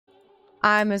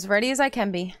I'm as ready as I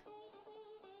can be.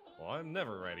 Well, I'm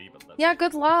never ready, but let's Yeah,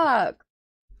 good luck.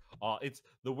 It's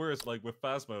the worst, like with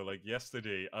Phasmo, like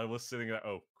yesterday, I was sitting there,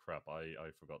 oh crap, I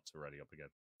forgot to ready up again.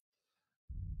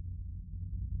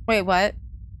 Wait, what?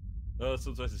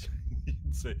 Sometimes you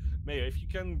can say, Maya, if you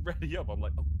can ready up, I'm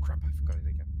like, oh crap, I forgot it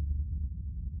again.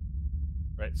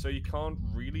 Right, so you can't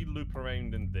really loop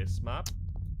around in this map,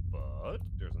 but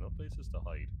there's enough places to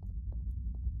hide.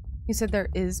 You said there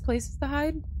is places to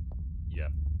hide? Yeah,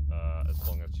 as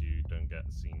long as you don't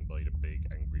get seen by the big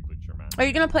angry butcher man. Are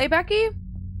you gonna play Becky?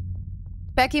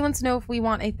 Becky wants to know if we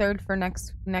want a third for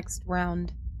next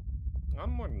round.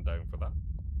 I'm more than down for that.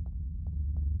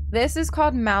 This is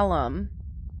called Malum.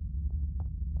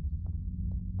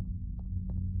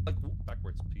 Like, ooh,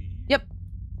 backwards, please. Yep.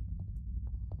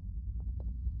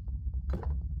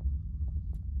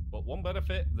 But one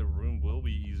benefit, the room will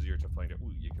be easier to find out.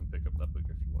 Ooh, you can pick up that book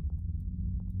if you want.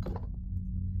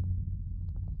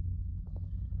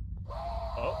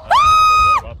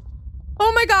 Oh,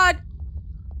 oh my god!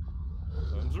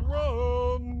 Time to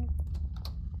run!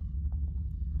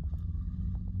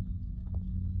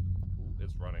 Ooh,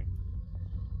 it's running.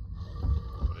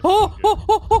 Oh,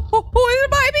 is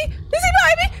it by me? Is he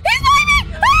by me? He's by me!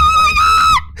 Oh my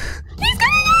god! He's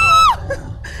gonna go!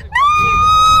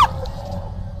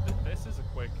 No! This is a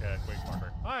quick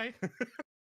marker. Hi!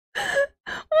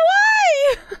 Why?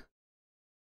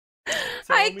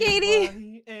 Hi,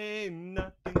 Katie. Ain't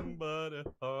nothing but a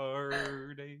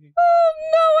heartache. Oh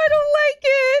no, I don't like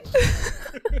it.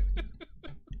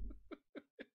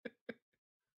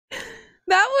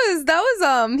 that was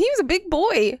he was a big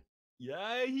boy.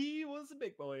 Yeah, he was a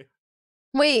big boy.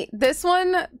 Wait, this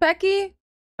one, Becky?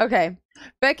 Okay.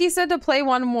 Becky said to play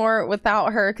one more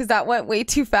without her because that went way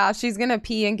too fast. She's gonna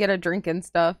pee and get a drink and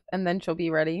stuff, and then she'll be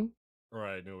ready.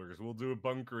 Alright, no worries. We'll do a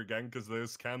bunker again because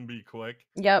those can be quick.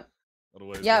 Yep.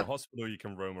 Otherwise, in yep. the hospital you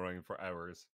can roam around for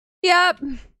hours. Yep.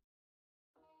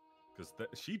 Because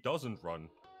she doesn't run.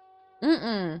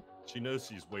 Mm-mm. She knows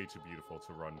she's way too beautiful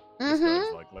to run. Mm-hmm. This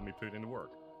guy's like, let me put in the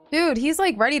work. Dude, he's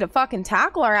like ready to fucking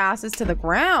tackle our asses to the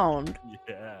ground.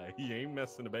 Yeah, he ain't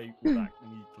messing about with that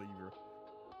meat cleaver.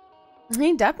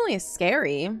 He definitely is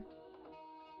scary.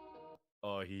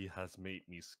 Oh, he has made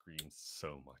me scream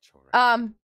so much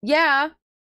already. Yeah.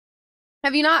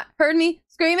 Have you not heard me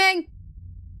screaming?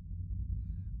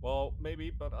 Well,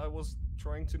 maybe, but I was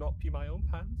trying to not pee my own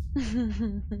pants.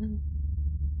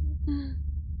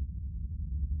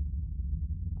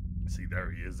 See,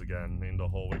 there he is again in the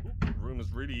hallway. Ooh, the room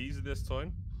is really easy this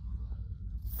time.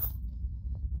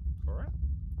 Alright.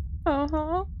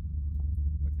 Uh-huh.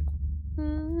 Okay.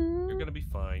 You're gonna be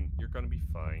fine. You're gonna be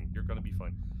fine. You're gonna be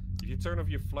fine. If you turn off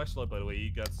your flashlight, by the way, he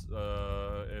gets,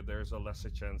 there's a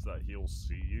lesser chance that he'll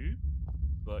see you,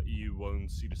 but you won't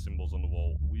see the symbols on the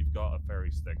wall. We've got a fairy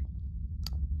stick.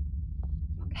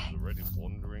 Okay. He's already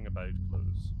wandering about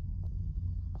clothes.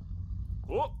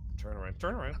 Oh! Turn around,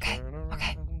 turn around, turn around.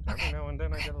 Okay. Every now and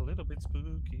then I get a little bit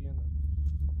spooky. And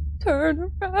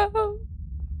Turn around,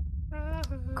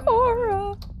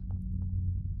 Cora.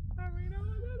 Every now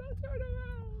and then I turn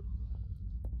around.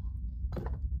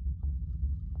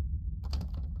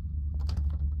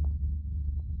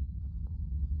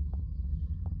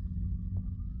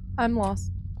 I'm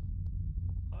lost.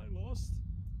 I lost.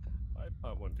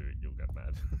 I won't do it. You'll get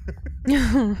mad.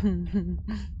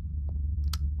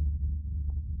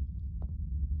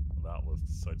 That was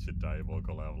such a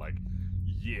diabolical laugh. Like,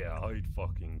 yeah, I'd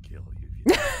fucking kill you.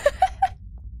 If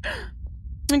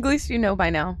you At least you know by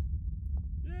now.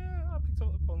 Yeah, I picked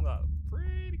up on that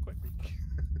pretty quickly.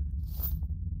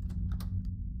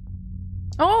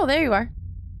 Oh, there you are.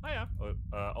 Hiya.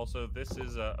 Also, this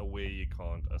is a way you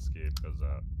can't escape as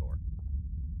a door.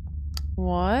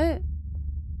 What?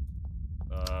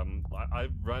 I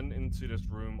run into this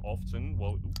room often.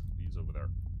 Well, ooh, he's over there.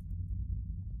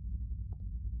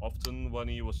 Often when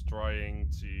he was trying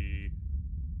to.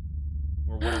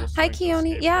 Or when I was Hi, trying to Keone.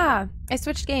 escape Yeah, from I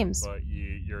switched games. it, but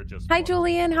you're just. Hi, fucked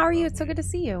Julian. How are you? that It's so way. good to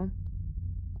see you.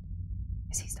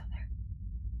 Is he still there?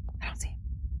 I don't see him.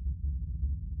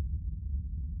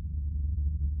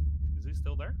 Is he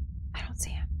still there? I don't see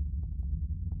him.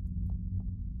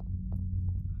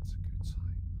 That's a good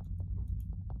sign.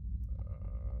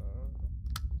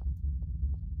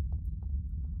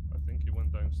 I think he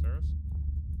went downstairs.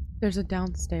 There's a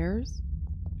downstairs?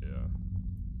 Yeah.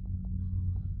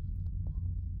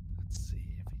 Let's see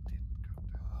if he did go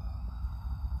down.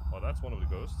 Oh, that's one of the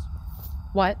ghosts.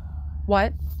 What?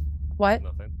 What? What?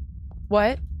 Nothing.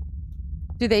 What?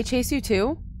 Do they chase you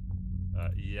too?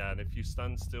 Yeah, and if you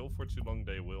stand still for too long,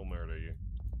 they will murder you.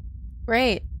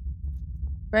 Great.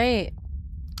 Great.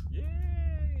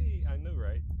 Yay! I know,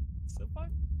 it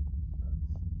fine?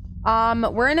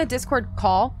 We're in a Discord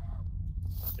call.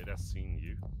 It has seen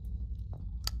you.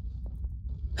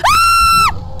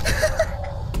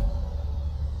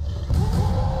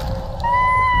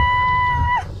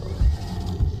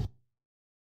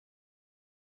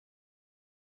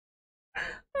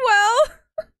 Well,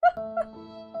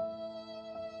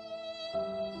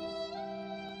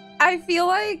 I feel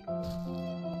like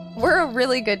we're a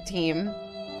really good team.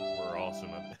 We're awesome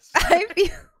at this. I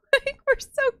feel like we're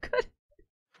so good.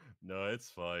 No, it's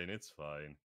fine. It's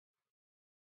fine.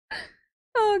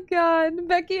 Oh God,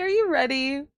 Becky, are you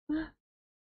ready?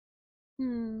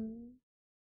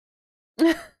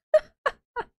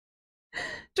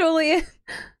 Julie,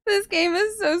 this game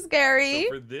is so scary. So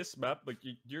for this map, like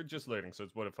you're just learning, so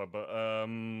it's what if I, but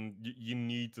you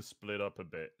need to split up a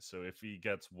bit. So if he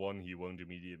gets one, he won't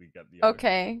immediately get the other.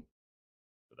 Okay.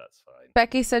 But that's fine.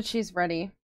 Becky said she's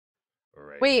ready. All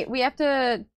right. Wait, we have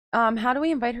to. How do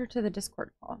we invite her to the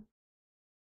Discord call?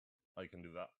 I can do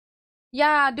that.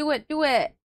 Yeah, do it. Do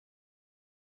it.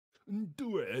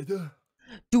 Do it.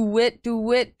 Do it.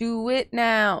 Do it. Do it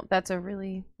now. That's a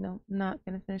really no. I'm not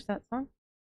gonna finish that song.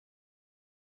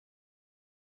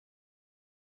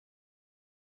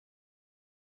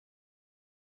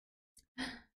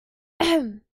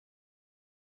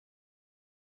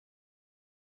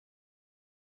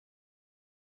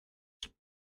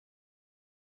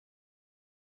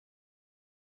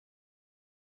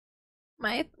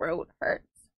 My throat hurts.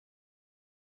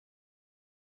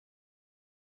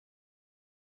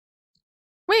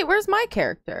 Wait, where's my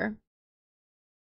character?